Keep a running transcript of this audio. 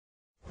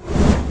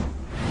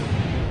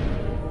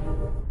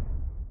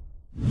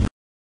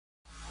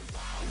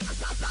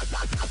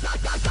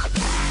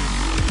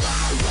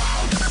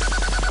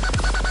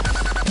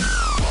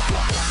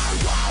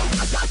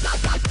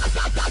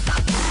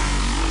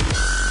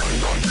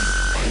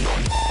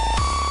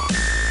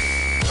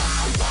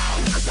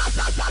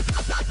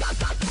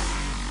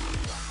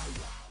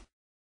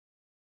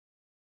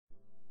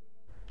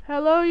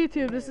Hello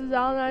YouTube, this is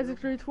Alan Isaac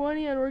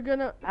 320 and we're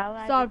gonna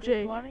stop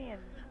Jake.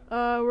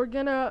 We're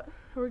gonna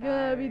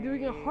be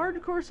doing a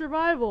hardcore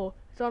survival.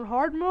 It's on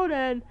hard mode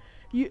and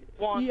you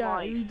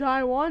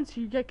die once,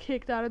 you get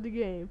kicked out of the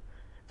game.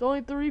 It's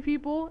only 3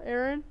 people,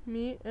 Aaron,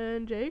 me,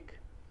 and Jake.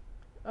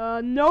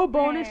 No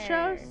bonus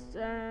chests,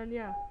 and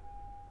yeah.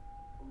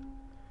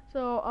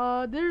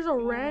 So there's a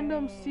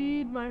random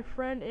seed my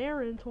friend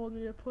Aaron told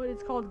me to put.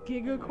 It's called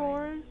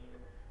Gigacorn.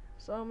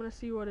 So I'm gonna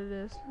see what it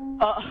is.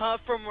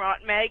 From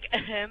Rotmeg,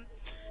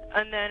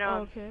 and then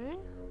okay.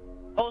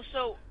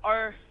 Also,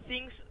 our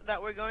things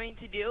that we're going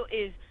to do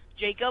is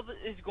Jacob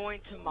is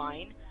going to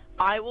mine.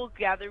 I will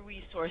gather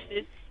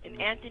resources, and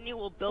Anthony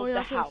will build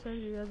the house.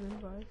 Send you guys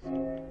invites.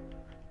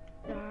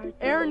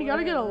 Aaron, you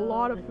gotta get a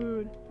lot of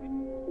food.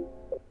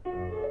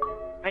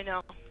 I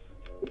know.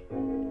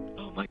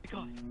 Oh my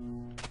god.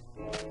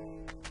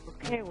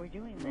 Okay, we're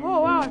doing this.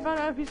 Oh wow, I found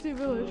an NPC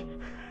village.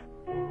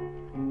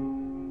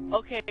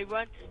 Okay,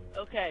 run.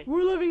 Okay.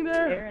 We're living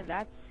there. Aaron,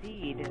 that's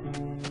seed.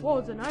 Whoa,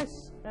 it's a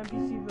nice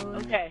NPC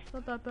village. Okay. It's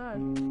not that bad.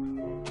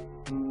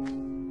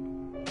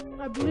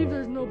 I believe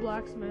there's no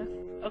blacksmith.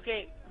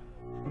 Okay.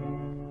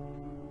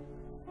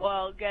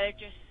 Well,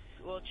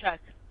 we'll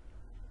check.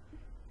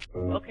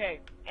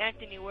 Okay,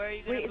 Anthony, where are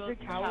you gonna build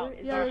the tower?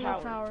 Yeah, there's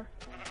a tower.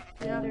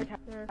 Yeah,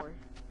 there.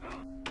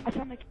 I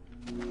found the...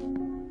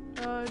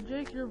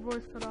 Jake, your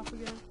voice cut off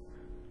again.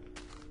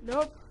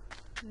 Nope.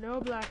 No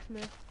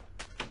blacksmith.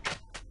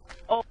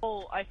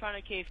 Oh, I found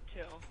a cave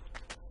too.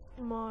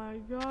 My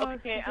god,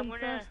 okay, I'm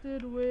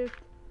infested with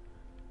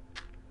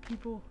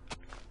people.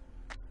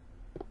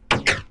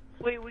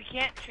 Wait, we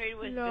can't trade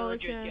with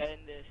villagers yet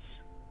in this.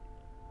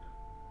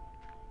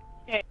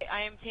 Okay,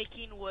 I am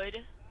taking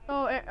wood.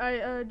 Oh,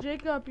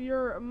 Jacob,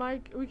 your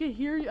mic, we can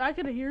hear you. I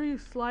can hear you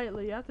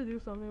slightly. You have to do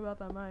something about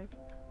that mic.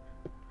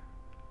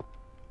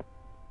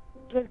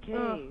 Good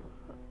cave.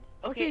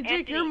 Okay, Jake,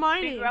 Anthony, you're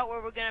mining. Figure out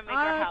where we're gonna make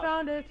our house. I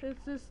found it.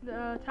 It's this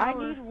tower. I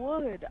need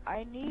wood.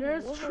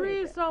 There's wood.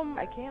 trees.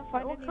 I can't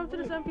find any come to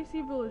wood. this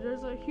NPC village.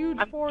 There's a huge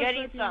forest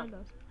right behind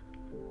us.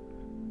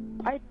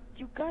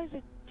 You guys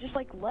are just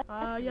like left.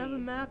 You have a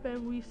map,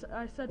 and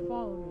I said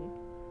follow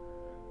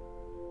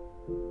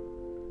me.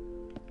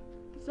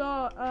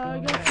 So I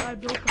guess I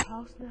built the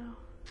house now.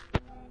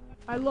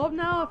 I love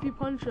now if you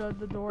punch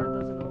the door, it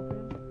doesn't open.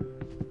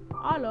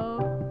 Hello.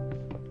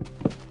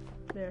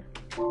 There.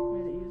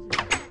 Made it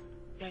easy.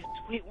 Guys,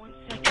 wait 1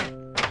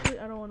 second. Actually,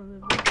 I don't want to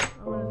live there.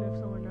 I want to live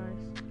somewhere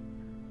nice.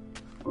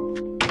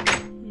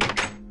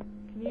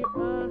 Yeah.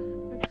 Can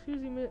you,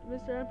 excuse me,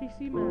 Mr. NPC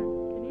man,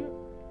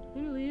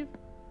 can you leave?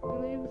 Can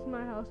you leave? This is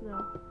my house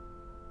now.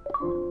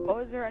 Oh,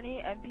 is there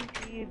any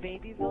NPC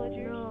baby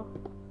villagers?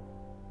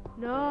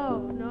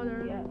 No,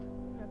 there isn't.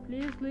 Yeah.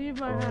 Please leave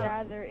my house.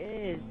 Yeah, there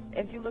is.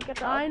 If you look at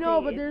the I update,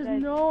 know, but there's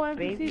no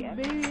baby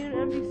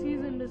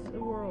NPCs in this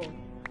world.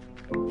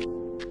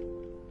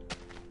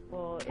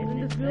 Well, in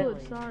this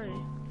village, sorry.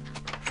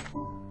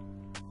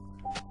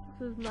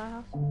 This is my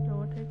house. No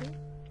one take it.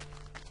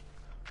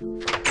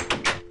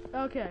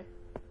 Okay.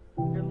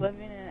 You're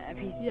living in an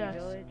NPC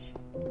village?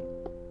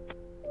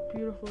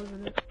 Beautiful,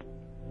 isn't it?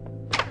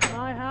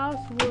 My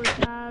house would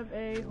have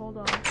a... Hold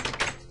on.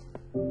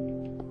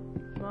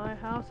 My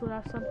house would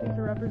have something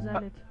to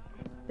represent it.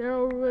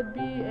 There would be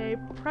a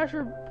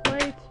pressure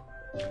plate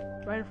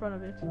right in front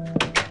of it.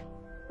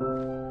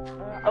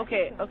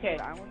 Okay.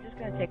 I'm just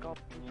gonna take all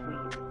the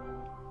wheat.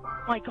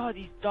 Oh my god,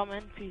 these dumb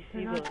NPCs.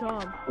 They're not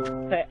dumb.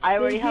 Okay, I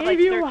already have like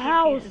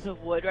 13 pieces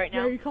of wood right now.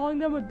 Yeah, are you calling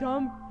them a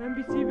dumb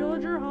NPC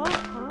villager, huh?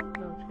 No, I'm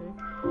just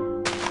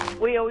kidding.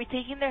 Wait, are we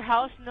taking their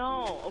house?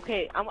 No.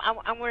 Okay, I'm gonna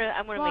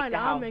make the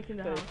house. I'm making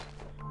the house.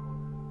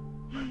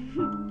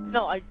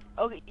 No,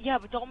 okay, yeah,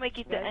 but don't make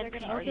it the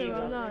NPC. Okay,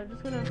 well, no, I'm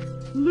just gonna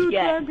loot the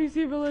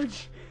NPC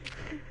village.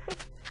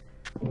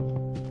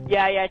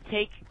 Yeah,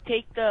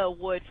 take the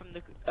wood from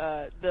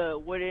the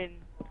wooden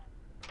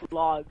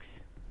logs.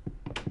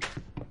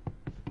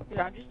 Dude,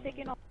 I'm just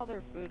taking all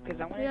their food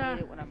because I'm gonna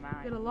need it when I'm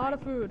mining. Get a lot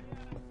of food.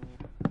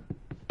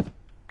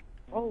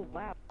 Oh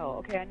wow.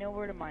 Okay, I know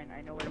where to mine.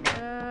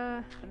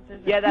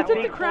 Yeah, that's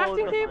the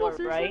crafting table,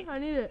 seriously? Right? I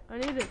need it.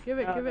 Give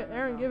it.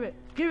 Aaron, give it.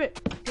 Give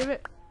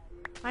it.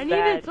 I need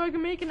Bad. it so I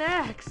can make an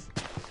axe.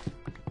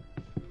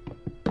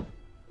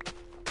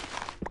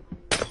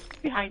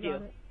 Behind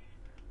you.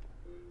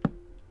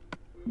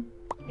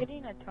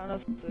 Getting a ton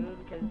of food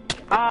because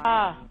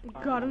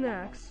got an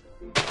axe.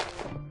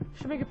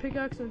 Should make a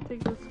pickaxe and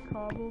take this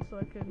cobble so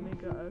I can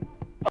make a.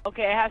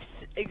 Okay, I have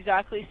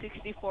exactly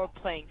 64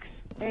 planks.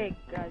 Hey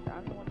guys,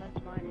 I'm the one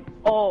that's mining.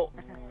 Oh.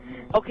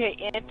 Okay,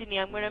 Anthony,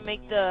 I'm gonna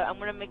make the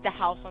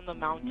house on the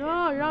mountain.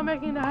 No, you're not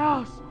making the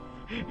house.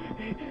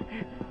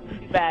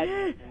 Too bad.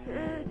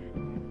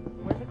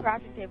 Where's the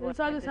crafting table?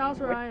 Inside this house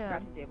where I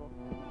am.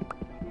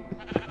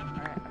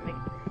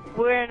 Alright,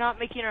 we're not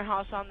making our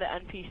house on the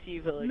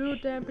NPC village.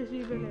 Loot the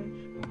NPC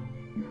village.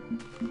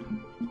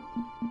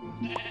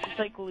 Just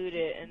like loot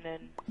it and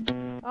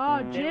then.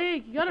 Oh,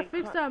 Jake, you gotta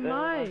fix that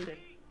mic.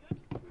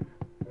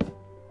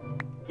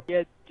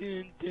 Yeah,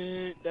 dun,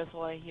 dun, that's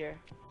all I hear.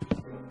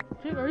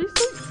 Jake, are you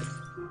still?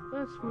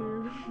 That's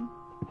weird.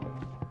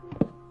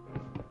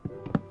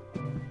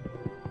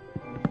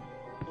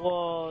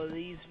 Whoa,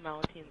 these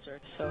mountains are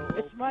so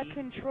It's my OP.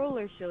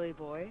 controller, silly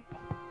boy.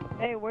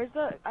 Hey, where's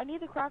the? I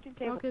need the crafting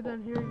table. Okay,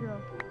 then here you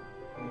go.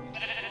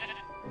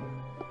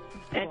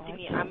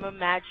 Anthony, I'm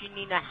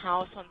imagining a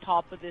house on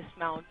top of this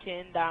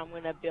mountain that I'm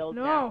gonna build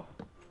No. now.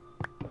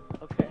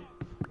 Okay.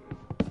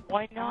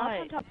 Why The house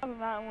on not? top of the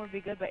mountain would be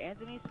good, but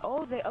Anthony's.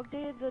 Oh, they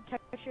updated the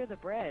texture of the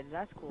bread.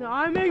 That's cool. No,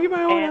 I'm making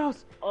my own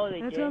house. Oh, they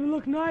And it's did. gonna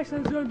look nice,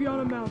 and it's gonna be on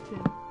a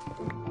mountain.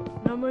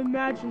 And I'm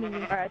imagining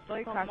it. Alright, so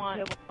you Come crafting on.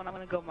 table, and I'm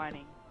gonna go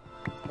mining.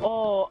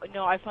 Oh,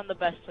 no, I found the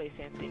best place,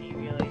 Anthony,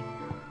 really.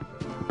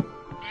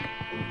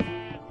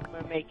 I'm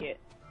gonna make it.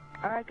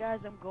 Alright, guys,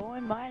 I'm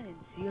going mining.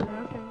 See you later.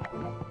 Okay.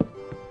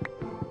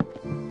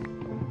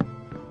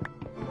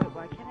 Wait,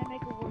 why can't I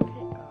make a wood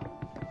pit?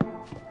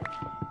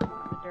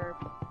 I'm a derp.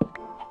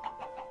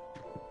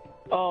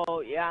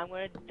 Oh, yeah, I'm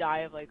gonna die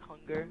of, like,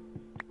 hunger.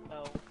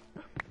 So,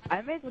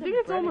 I made I some think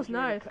it's bread almost if you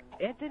were nice.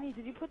 to Anthony,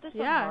 did you put this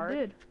on Yeah, hard? I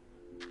did.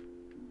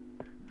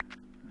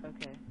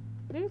 Okay.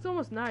 I think it's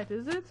almost night,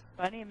 is it?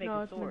 I need to make No,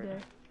 a it's sword.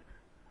 midday.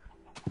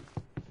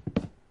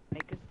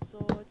 Make a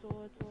sword.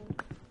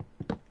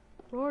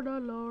 Lord, oh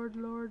Lord,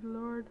 Lord,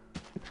 Lord.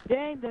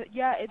 Dang,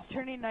 yeah, it's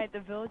turning night.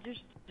 The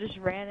villagers just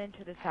ran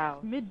into this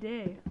house.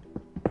 Midday.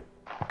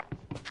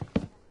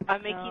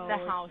 I'm making the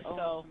No, house, it's so...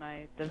 almost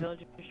night. The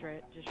villagers just ran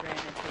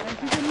into And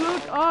this you house. can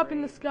look Oh, up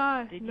in the great.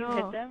 sky. Did No. you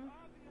hit them?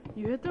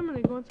 You hit them and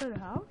they go inside the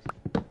house?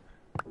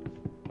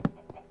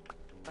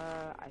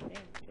 I think.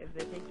 If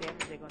they take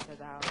damage, they go inside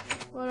the house.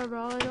 Whatever,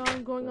 all I know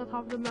I'm going on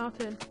top of the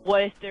mountain.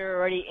 What if they're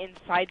already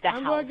inside the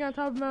I'm house? going on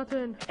top of the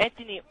mountain.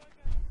 Anthony,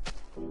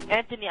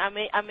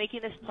 I'm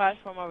making this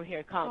platform over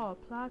here. Come. Oh,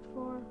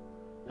 platform.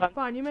 Come.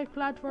 Fine, you make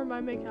platform,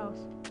 I make house.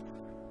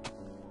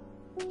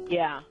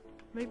 Yeah,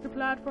 Make the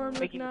platform look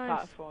making the nice.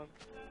 platform.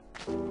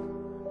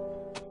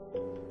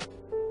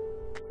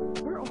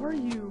 Where are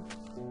you?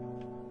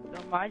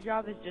 So my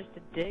job is just to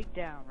dig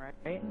down,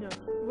 right? No.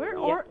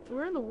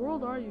 Where in the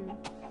world are you?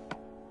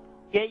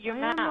 Get your I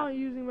map. am not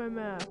using my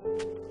map.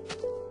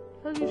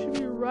 Says you should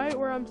be right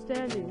where I'm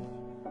standing.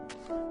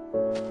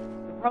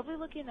 You're probably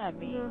looking at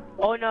me. No,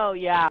 Oh no,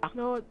 yeah.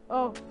 no,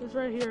 oh, it's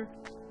right here.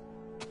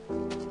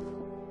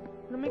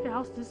 Gonna make a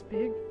house this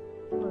big?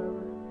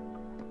 Whatever.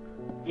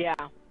 Yeah.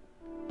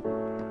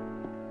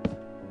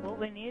 Well,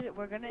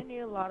 we're gonna need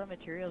a lot of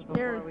materials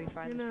before Aaron, we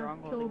find you're the gonna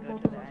stronghold and kill go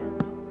to both the of us.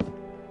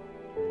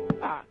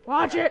 end. Ah.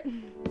 Watch it!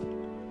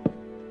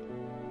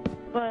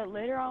 But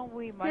later on,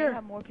 we might Here,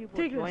 have more people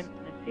take join this.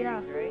 the series,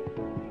 Yeah. right?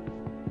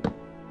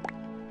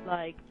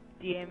 Like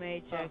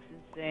DMHX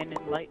Insane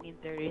and Lightning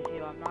 30.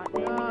 So I'm not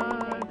naming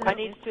anything. I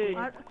need food.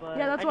 But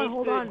Yeah, that's I why, need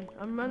hold food. on.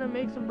 I'm gonna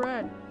make some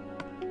bread.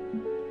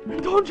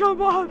 Don't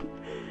jump off!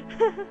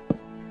 God.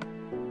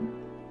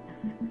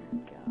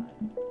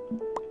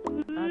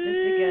 Not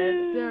this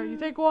again. There, you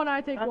take one,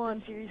 I take Not one.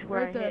 the series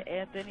where Right I hit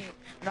Anthony.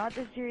 Not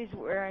the series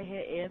where I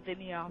hit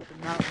Anthony off the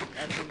mountain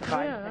every Oh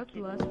 5 yeah, that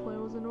seconds. Let's Play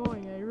was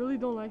annoying. I really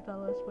don't like that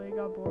Let's Play, it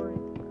got boring.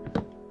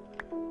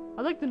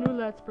 I like the new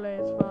Let's Play,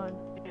 it's fun.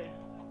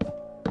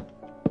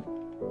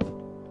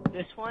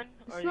 This one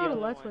It's or not the a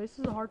other Let's one? Play, this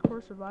is a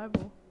hardcore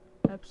survival.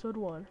 Episode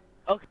 1.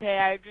 Okay,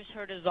 I just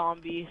heard a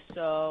zombie,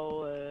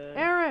 so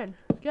Aaron,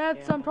 get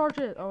yeah. some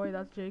torches. Oh wait,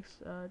 that's Jake's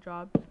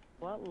job.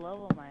 What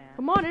level am I at?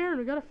 Come on, Aaron,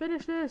 we gotta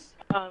finish this.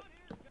 I'm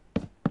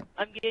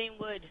getting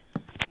wood.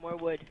 More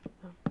wood.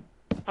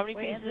 How many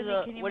Wait, pieces Anthony,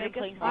 of can you wooden make us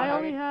planks do fire?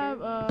 you I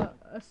have? only have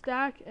a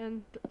stack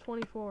and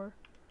 24.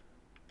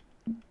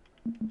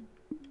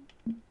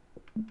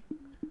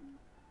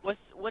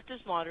 What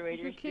does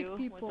moderators kick do?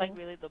 people. What's like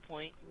really the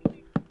point?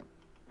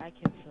 I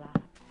can fly.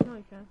 No,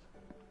 you can't.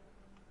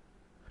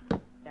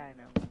 Yeah, I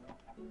know.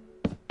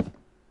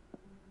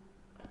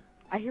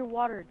 I hear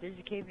water. There's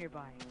a cave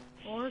nearby.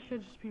 Or it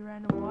could just be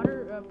random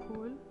water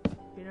pool.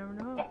 You never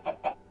know.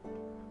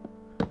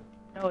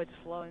 No, it's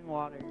flowing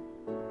water.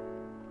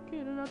 Okay,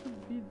 you don't have to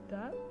be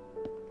that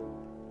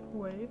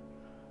way.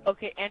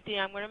 Okay, Anthony,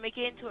 I'm gonna make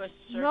it into a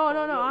circle. No,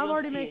 You'll I'm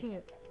already see. making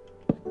it.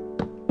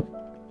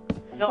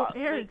 No, Oh,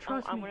 Aaron, wait,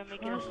 trust I'm me. gonna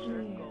make Trust it a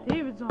me. circle.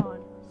 David's on.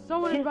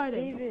 Someone Yes, invite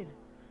him. David.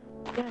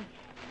 Yes.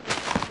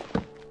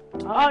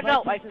 Oh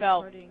no, I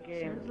fell.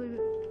 Seriously?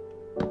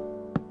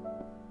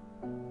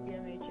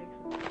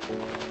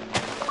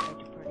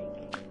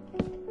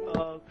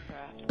 Oh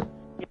crap.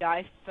 Yeah,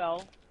 I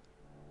fell.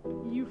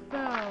 You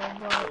fell, but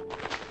no,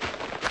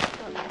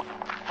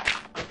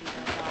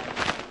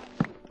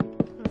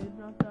 you did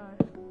not die.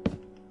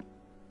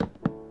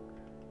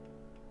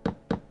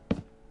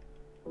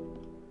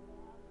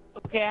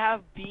 Okay, I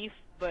have beef,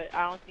 but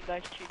I don't think I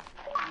should use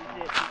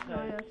it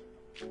Oh because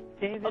yes.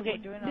 David, Okay. we're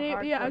doing a Dave,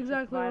 hardcore yeah,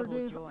 exactly. We're survival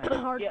doing join.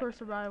 hardcore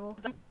survival.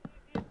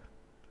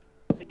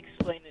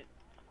 explain it.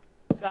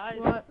 Guys,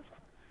 What?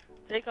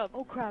 Jacob,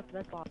 Oh crap,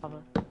 that's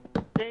lava.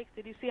 Jake,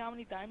 did you see how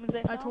many diamonds I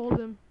I found? told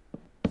him.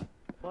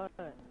 What?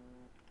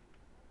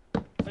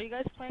 Are you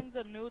guys playing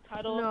the new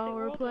title of No, the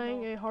we're world?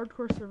 playing a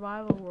hardcore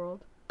survival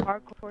world.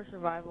 Hardcore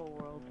survival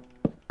world.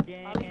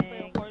 How do you play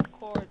Dang. a hardcore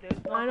core.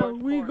 There's no I know.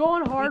 hardcore. We go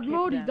on hard kick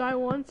mode. You them. die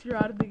once, you're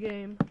out of the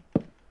game.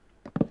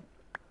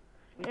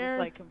 We Aaron,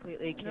 just like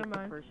completely kick never the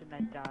mind. person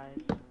that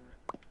dies.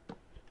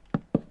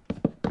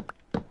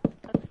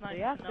 That's So nice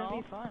yeah, to it's gonna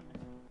know. be fun.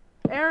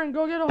 Aaron,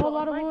 go get a whole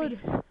lot of invite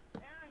wood. me.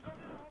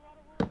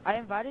 I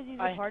invited you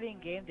to I- the party in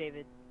game,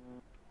 David.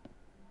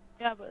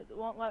 Yeah, but it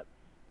won't let.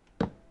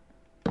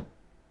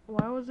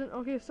 Why was it?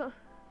 Okay, so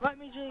Let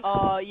me, Jake.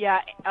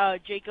 Yeah.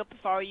 Jacob,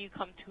 if I were you,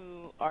 come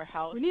to our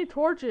house. we need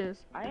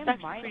torches. I It's am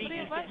actually mine. pretty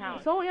decent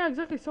house. So yeah,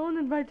 exactly. Someone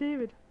invite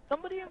David.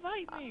 Somebody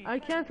invite me. I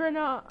can't right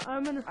now.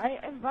 I'm in. I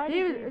invited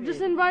David,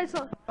 just invite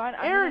some. Fine,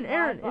 I'm Aaron, gonna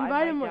Aaron, but I invite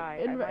might him, die.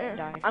 I might Aaron.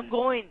 die. I'm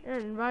going.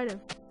 Aaron, invite him.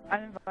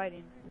 I'm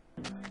inviting.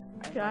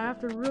 Okay, I have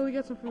to really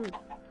get some food.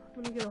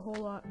 I'm gonna get a whole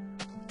lot.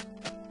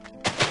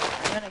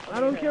 I'm gonna I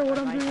don't kill care him. what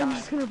I I'm might doing. I'm die.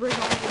 just gonna break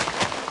all of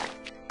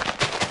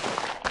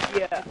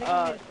Yeah. I think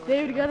I need a sword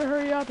David, you though. gotta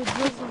hurry up. The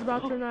bliss is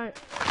about to night.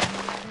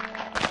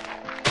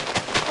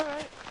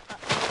 Alright.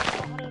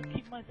 I want to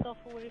keep myself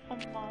away from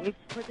mobs. We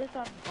put this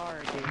on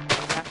hard, dude. We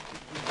have to do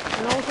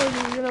And also,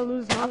 you're gonna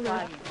lose I'm hunger.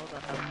 lagging. Hold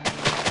on.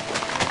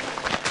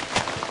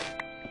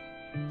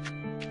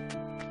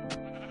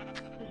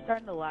 Just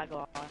starting to lag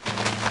off.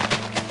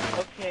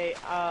 Okay.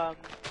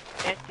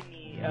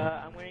 Anthony.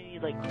 I'm gonna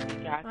need like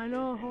quick access. I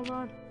know. Hold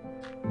on.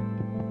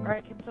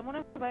 Alright, can someone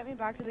invite me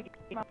back to the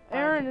game?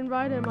 Aaron,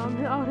 invite him.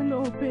 I'm out in the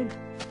open.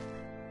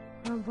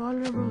 I'm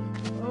vulnerable.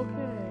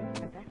 Okay.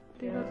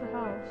 Dude, that's a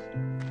house.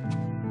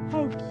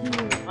 How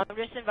cute. I'm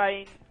just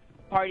inviting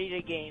party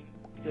to game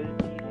because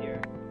it's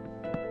easier.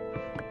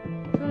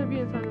 It's gonna be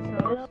inside this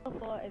house. Hello,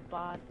 floor is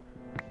boss.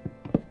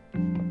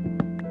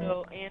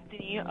 So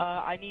Anthony,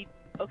 I need.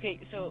 Okay,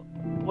 so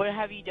what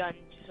have you done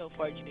so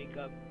far,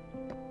 Jacob?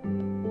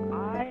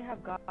 I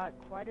have got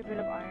quite a bit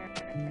of iron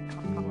and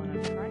cobble, and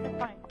I'm trying to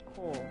find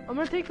coal. I'm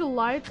gonna take the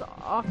lights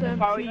off the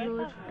How are empty you?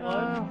 village.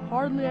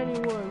 Hardly any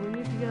wood. We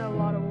need to get a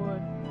lot of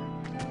wood.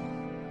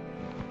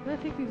 I'm gonna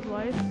take these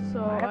lights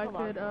so I have I a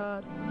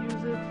lot could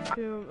use it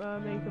to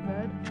make a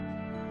bed.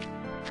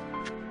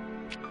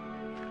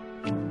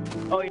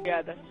 Oh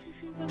yeah, that's.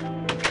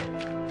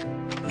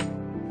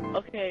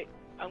 Okay,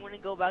 I'm gonna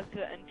go back to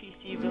the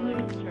NPC village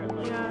and start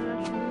like.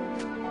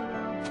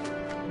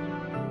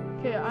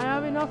 Okay, I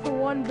have enough for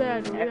one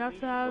bed. We have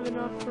to have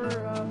enough for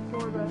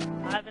 4 beds.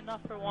 I have enough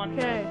for one.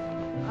 Okay,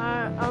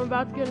 I'm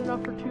about to get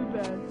enough for 2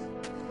 beds.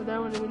 But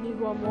then we need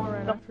one more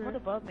right after. Someone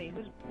above me.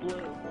 Who's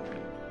blue?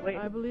 Wait,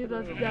 I believe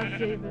that's blue?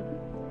 David.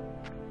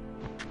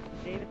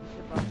 David's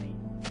above me.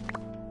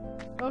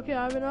 Okay,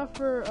 I have enough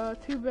for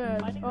 2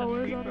 beds. I think Oh, that's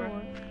where's the Reaper. other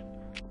one?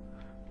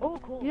 Oh,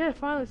 cool. Yeah,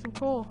 finally some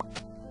coal.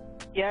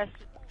 Yes.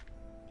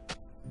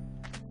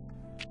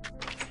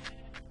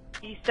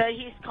 He said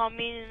he's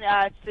coming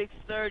at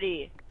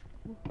 6:30.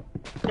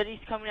 Said he's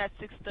coming at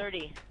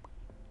 6:30.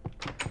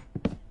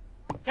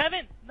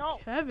 Kevin, no.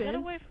 Kevin? Get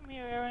away from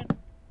here, Aaron.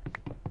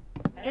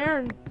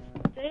 Aaron.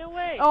 Stay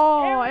away.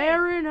 Oh,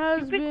 Aaron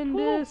has you big been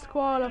fool.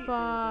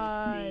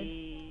 disqualified.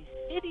 Please.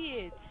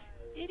 Idiots.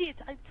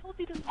 Idiots. I told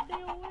you to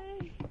stay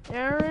away.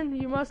 Aaron,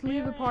 you must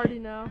leave the party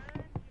now.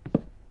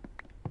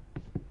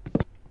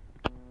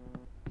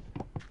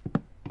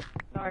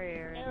 Sorry,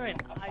 Aaron. Aaron,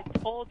 I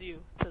told you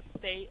to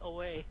stay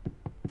away.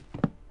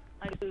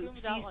 I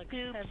screamed out like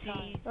 10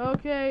 times.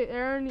 Okay,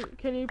 Aaron,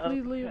 can you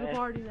please leave the Okay.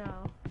 party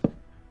now?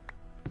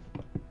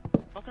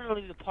 I'm not gonna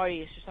leave the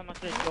party, it's just I'm not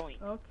gonna join.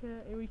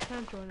 Okay, we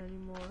can't join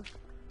anymore.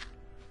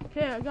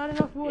 Okay, I got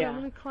enough wood. I'm Yeah.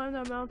 gonna climb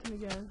that mountain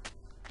again.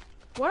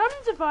 What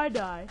happens if I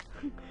die?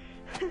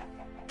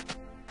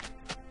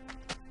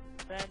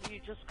 Then you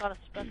just gotta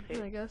I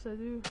spectate. guess I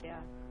do. Yeah.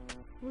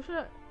 What should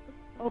I?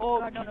 Oh,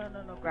 God,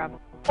 no, grab him.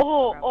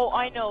 Oh,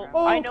 I know.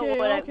 Oh, I know okay,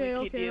 what okay,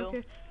 we could okay, do.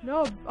 okay.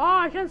 No,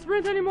 I can't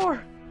sprint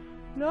anymore.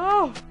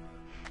 No.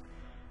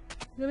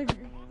 I'm gonna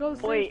go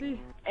to Wait.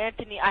 safety.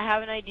 Anthony, I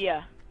have an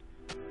idea.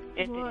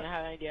 Anthony, What? I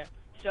have an idea.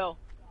 So,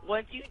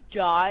 once you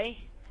die,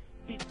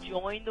 you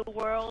join the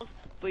world,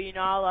 but you're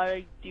not allowed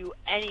to do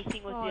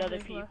anything with Oh, the other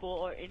thanks, Lex. people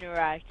or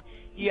interact.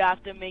 You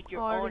have to make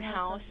your Oh, I own already have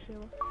house, that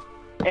table.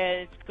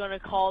 and it's gonna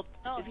call.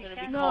 It's gonna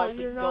be No, called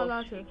the you're not Ghost.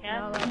 allowed to. You You're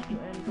can't. not allowed to do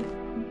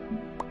anything.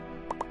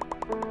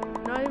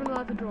 Not even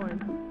allowed to join.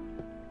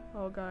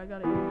 Oh god, I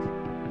gotta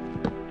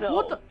eat. So,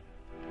 What the?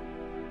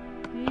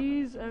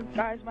 These empty.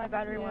 Guys, my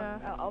battery Yeah.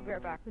 went. I'll be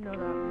right back. You know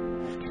that.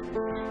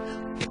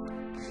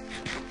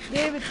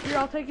 David, here,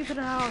 I'll take you to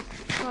the house.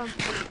 Come.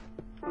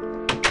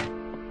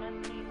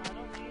 Anthony, I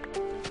don't need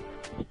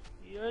it.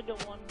 You're the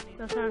one who needs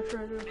That's how I'm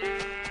trying to do.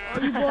 Oh,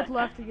 you both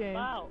left the game.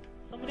 Wow,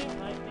 somebody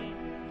invite me.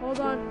 Hold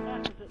on. Yeah,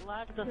 'cause it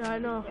lagged us. Yeah, I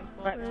know.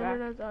 Right The back.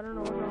 internet, I don't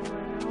know what's wrong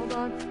right now. Hold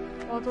on.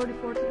 Oh, it's already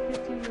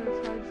 15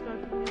 minutes. So I just got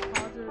to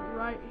pause it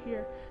right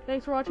here.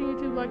 Thanks for watching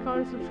YouTube. Like,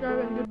 comment, subscribe,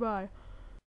 and goodbye.